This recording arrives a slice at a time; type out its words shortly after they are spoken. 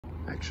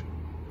Action.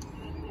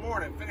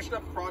 Morning. Finished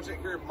up a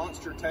project here in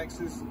Munster,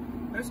 Texas.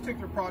 This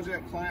particular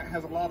project client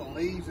has a lot of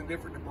leaves and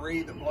different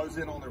debris that blows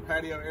in on their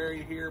patio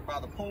area here by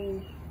the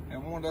pool,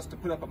 and wanted us to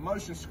put up a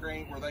motion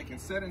screen where they can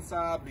sit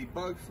inside, be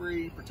bug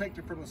free,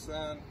 protected from the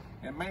sun,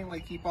 and mainly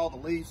keep all the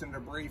leaves and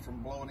debris from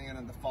blowing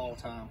in the fall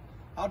time.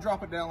 I'll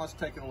drop it down. Let's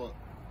take a look.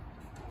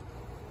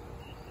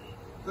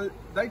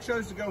 They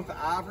chose to go with the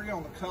ivory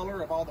on the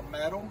color of all the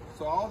metal.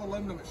 So all the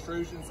aluminum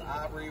extrusions,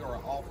 ivory or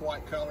an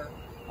off-white color.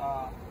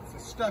 It's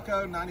a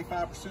stucco,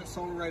 95%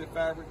 solar rated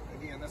fabric.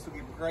 Again, this will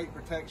give great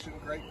protection,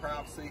 great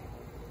privacy.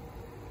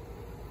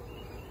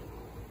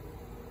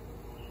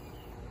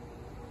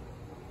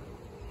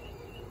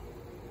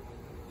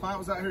 Client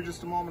was out here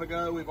just a moment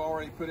ago. We've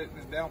already put it in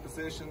its down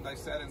position. They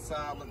sat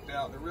inside, looked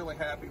out. They're really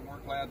happy, and we're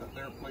glad that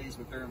they're pleased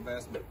with their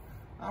investment.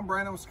 I'm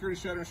Brandon with Security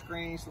Shutter and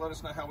Screens. Let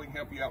us know how we can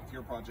help you out with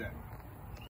your project.